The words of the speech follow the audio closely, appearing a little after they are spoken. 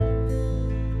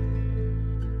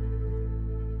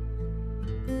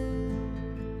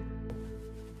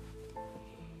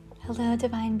Hello,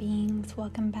 divine beings.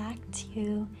 Welcome back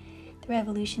to the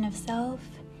Revolution of Self.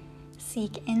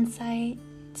 Seek insight.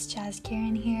 It's Jazz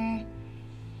Kieran here,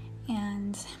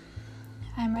 and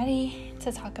I'm ready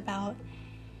to talk about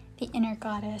the inner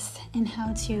goddess and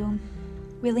how to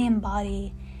really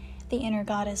embody the inner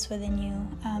goddess within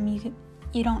you.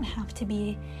 You don't have to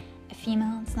be a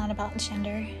female. It's not about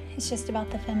gender. It's just about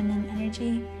the feminine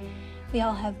energy. We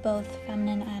all have both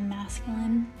feminine and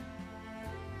masculine.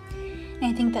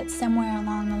 And I think that somewhere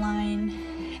along the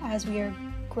line, as we are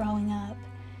growing up,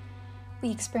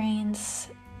 we experience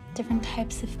different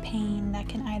types of pain that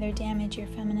can either damage your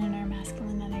feminine or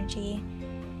masculine energy.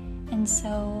 And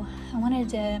so I wanted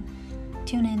to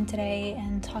tune in today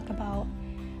and talk about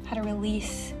how to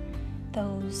release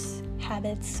those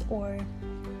habits or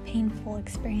painful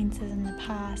experiences in the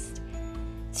past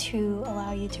to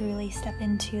allow you to really step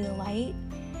into the light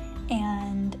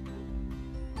and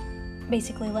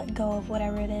basically let go of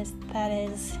whatever it is that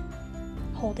is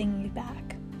holding you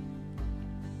back.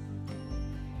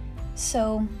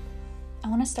 So I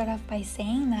want to start off by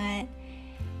saying that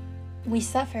we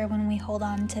suffer when we hold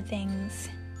on to things,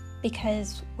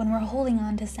 because when we're holding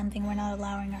on to something, we're not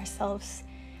allowing ourselves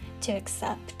to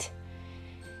accept.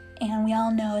 And we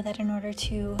all know that in order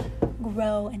to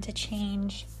grow and to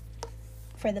change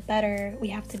for the better, we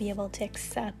have to be able to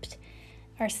accept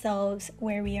ourselves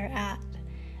where we are at.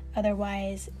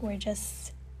 Otherwise, we're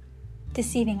just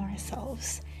deceiving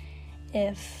ourselves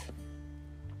if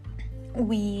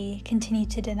we continue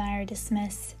to deny or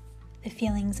dismiss the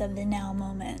feelings of the now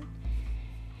moment.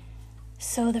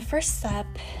 So the first step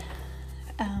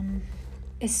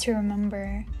is to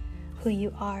remember who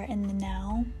you are in the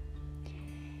now,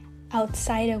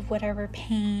 outside of whatever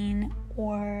pain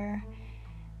or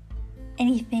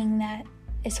anything that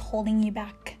is holding you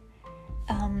back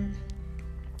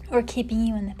or keeping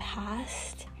you in the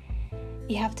past.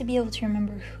 You have to be able to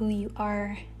remember who you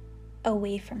are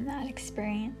away from that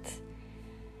experience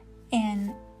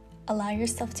and allow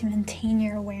yourself to maintain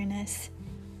your awareness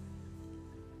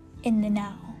in the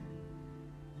now.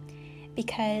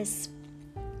 Because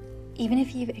even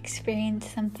if you've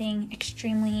experienced something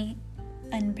extremely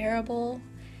unbearable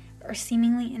or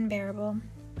seemingly unbearable,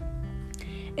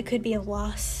 it could be a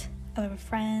loss of a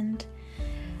friend.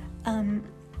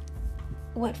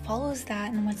 What follows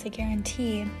that, and what's a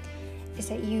guarantee, is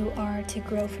that you are to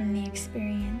grow from the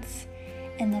experience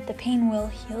and that the pain will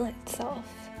heal itself.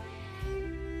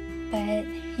 But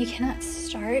you cannot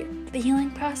start the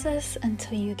healing process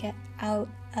until you get out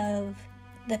of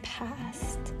the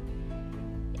past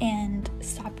and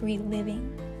stop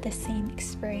reliving the same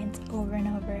experience over and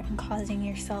over and causing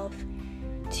yourself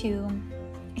to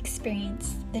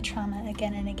experience the trauma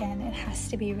again and again. It has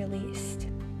to be released.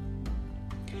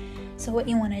 So what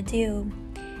you want to do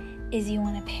is you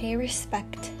want to pay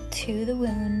respect to the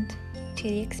wound, to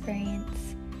the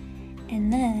experience,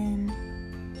 and then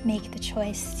make the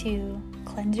choice to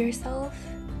cleanse yourself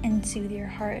and soothe your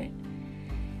heart.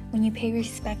 When you pay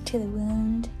respect to the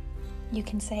wound, you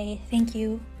can say thank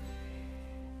you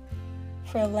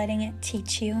for letting it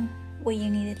teach you what you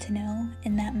needed to know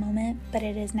in that moment, but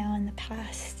it is now in the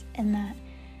past, and that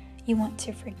you want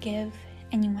to forgive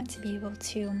and you want to be able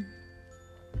to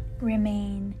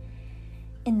remain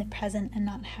in the present and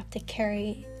not have to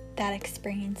carry that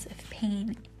experience of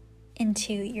pain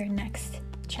into your next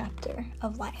chapter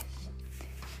of life.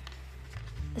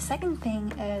 The second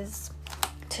thing is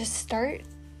to start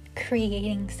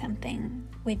creating something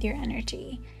with your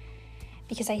energy,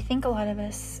 because I think a lot of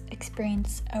us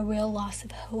experience a real loss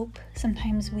of hope.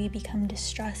 Sometimes we become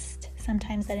distressed.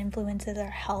 Sometimes that influences our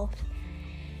health.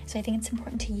 So I think it's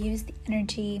important to use the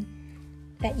energy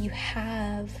that you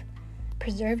have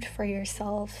preserved for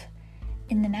yourself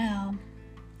in the now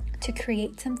to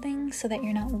create something, so that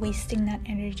you're not wasting that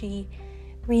energy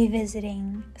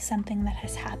revisiting something that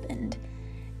has happened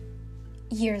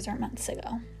years or months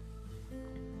ago.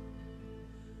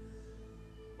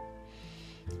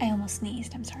 I almost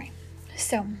sneezed, I'm sorry.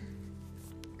 So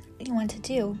what you want to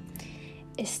do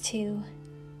is to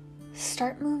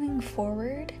start moving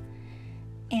forward,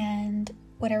 and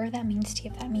whatever that means to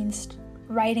you, if that means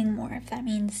writing more, if that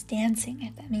means dancing,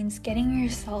 if that means getting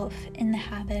yourself in the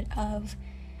habit of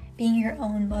being your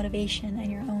own motivation and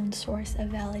your own source of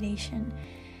validation.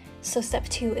 So step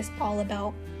 2 is all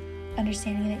about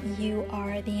understanding that you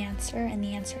are the answer, and the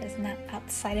answer is not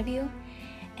outside of you,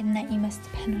 and that you must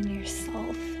depend on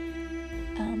yourself,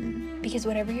 because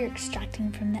whatever you're extracting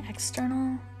from the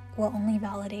external will only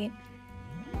validate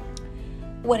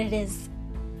what it is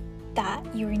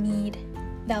that you need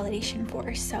validation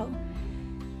for. So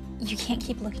you can't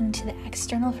keep looking to the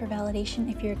external for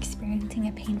validation if you're experiencing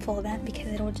a painful event,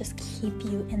 because it'll just keep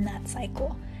you in that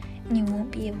cycle and you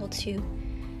won't be able to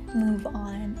move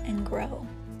on and grow.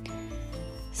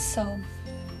 So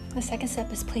the second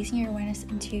step is placing your awareness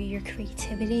into your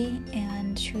creativity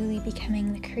and truly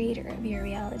becoming the creator of your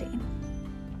reality.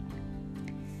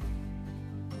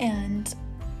 And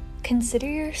consider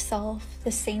yourself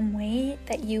the same way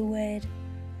that you would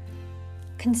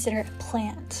consider a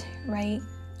plant, right?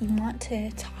 You want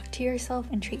to talk to yourself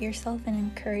and treat yourself in an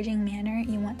encouraging manner.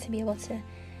 You want to be able to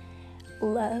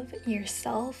love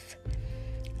yourself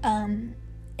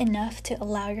enough to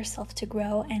allow yourself to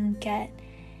grow and get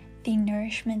the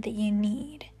nourishment that you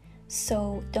need.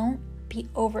 So don't be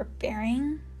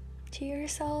overbearing to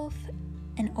yourself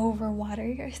and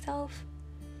overwater yourself,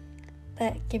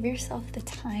 but give yourself the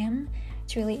time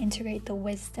to really integrate the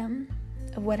wisdom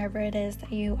of whatever it is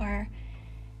that you are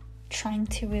trying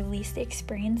to release the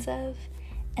experience of,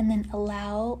 and then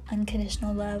allow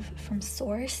unconditional love from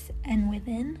source and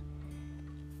within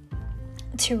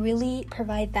to really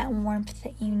provide that warmth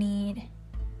that you need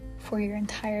for your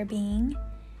entire being,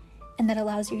 and that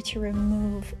allows you to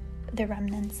remove the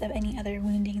remnants of any other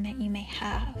wounding that you may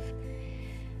have.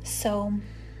 So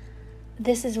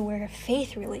this is where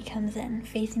faith really comes in,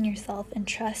 faith in yourself, and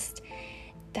trust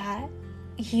that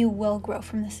you will grow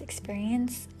from this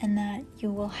experience and that you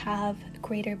will have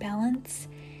greater balance,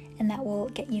 and that will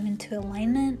get you into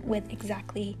alignment with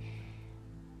exactly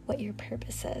what your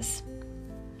purpose is.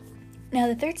 Now,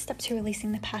 the third step to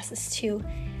releasing the past is to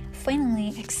finally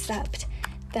accept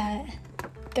that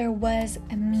there was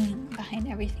a meaning behind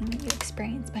everything that you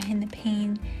experienced, behind the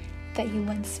pain that you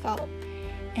once felt,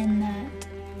 and that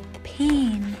the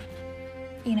pain,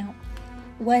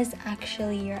 was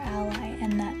actually your ally,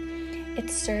 and that it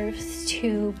serves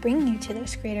to bring you to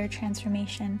this greater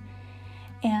transformation.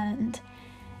 And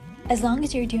as long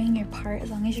as you're doing your part,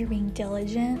 as long as you're being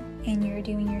diligent and you're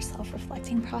doing your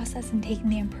self-reflecting process and taking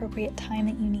the appropriate time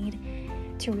that you need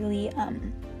to really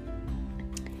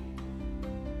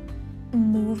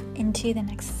move into the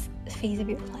next phase of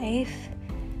your life,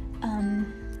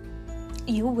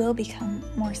 you will become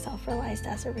more self-realized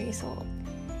as a result.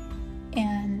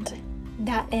 And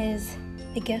that is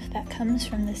the gift that comes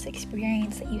from this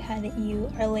experience that you had that you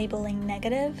are labeling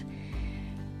negative.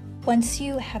 Once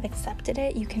you have accepted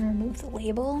it, you can remove the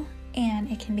label, and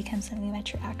it can become something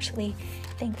that you're actually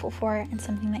thankful for and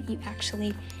something that you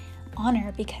actually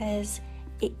honor, because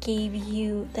it gave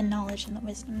you the knowledge and the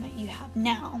wisdom that you have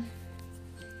now.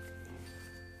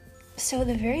 So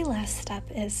the very last step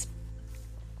is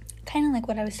kind of like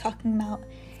what I was talking about,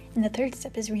 and the third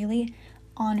step is really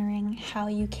honoring how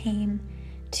you came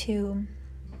to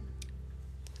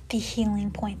the healing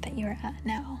point that you're at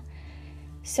now.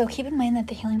 So keep in mind that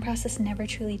the healing process never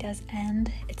truly does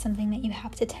end. It's something that you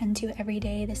have to tend to every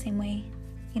day, the same way,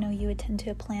 you would tend to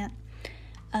a plant.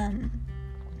 And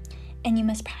you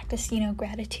must practice,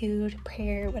 gratitude,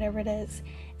 prayer, whatever it is,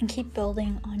 and keep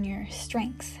building on your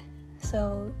strengths.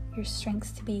 So your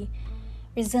strengths to be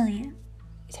resilient,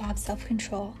 to have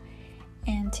self-control,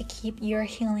 and to keep your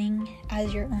healing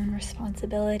as your own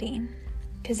responsibility.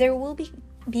 Because there will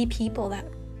be people that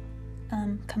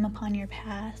come upon your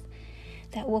path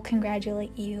that will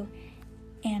congratulate you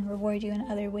and reward you in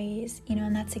other ways,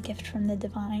 and that's a gift from the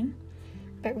divine.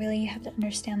 But really, you have to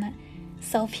understand that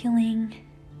self-healing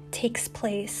takes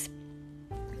place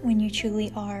when you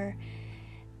truly are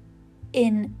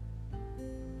in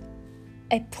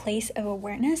a place of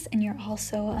awareness, and you're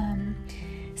also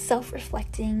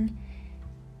self-reflecting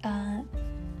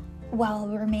while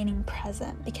remaining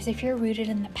present. Because if you're rooted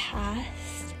in the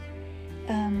past,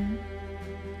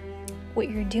 what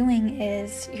you're doing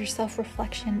is your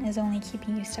self-reflection is only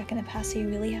keeping you stuck in the past. So you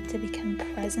really have to become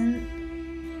present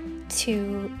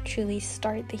to truly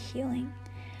start the healing.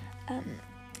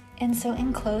 And so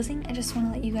in closing, I just want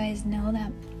to let you guys know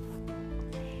that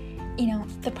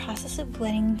the process of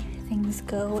letting things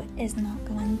go is not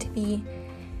going to be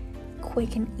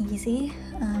quick and easy.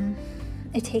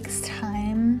 It takes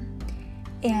time,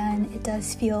 and it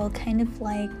does feel kind of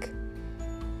like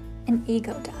an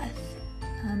ego death,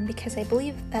 because I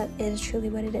believe that is truly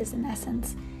what it is in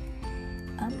essence.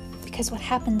 Because what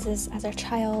happens is, as a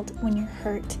child, when you're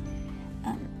hurt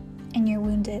and you're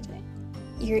wounded,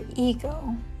 your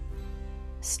ego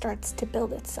starts to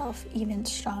build itself even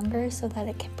stronger so that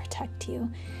it can protect you.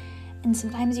 And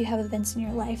sometimes you have events in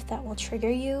your life that will trigger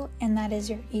you, and that is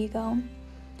your ego.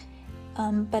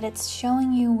 But it's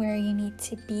showing you where you need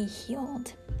to be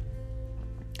healed.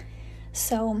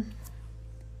 So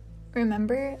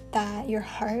remember that your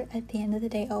heart, at the end of the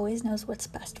day, always knows what's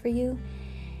best for you.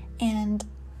 And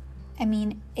I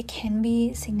mean, it can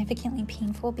be significantly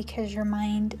painful because your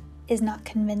mind is not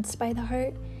convinced by the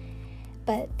heart,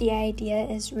 but the idea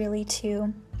is really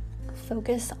to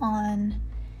focus on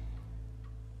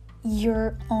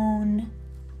your own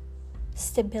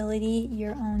stability,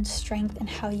 your own strength, and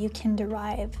how you can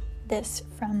derive this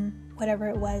from whatever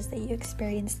it was that you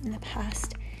experienced in the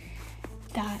past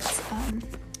that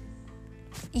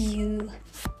you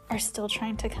are still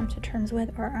trying to come to terms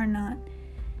with or are not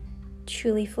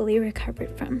truly fully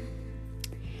recovered from.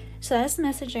 So that's the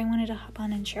message I wanted to hop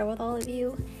on and share with all of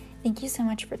you. Thank you so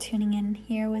much for tuning in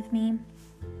here with me,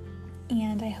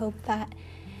 and I hope that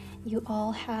you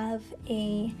all have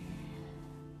a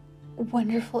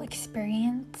wonderful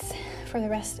experience for the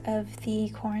rest of the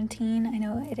quarantine. I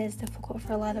know it is difficult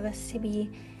for a lot of us to be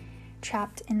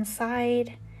trapped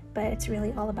inside, but it's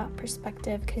really all about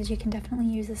perspective, because you can definitely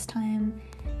use this time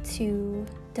to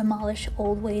demolish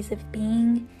old ways of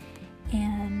being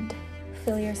and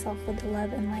fill yourself with the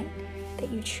love and light that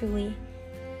you truly,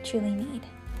 truly need.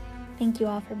 Thank you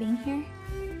all for being here,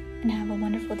 and have a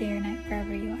wonderful day or night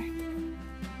wherever you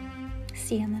are.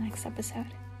 See you in the next episode.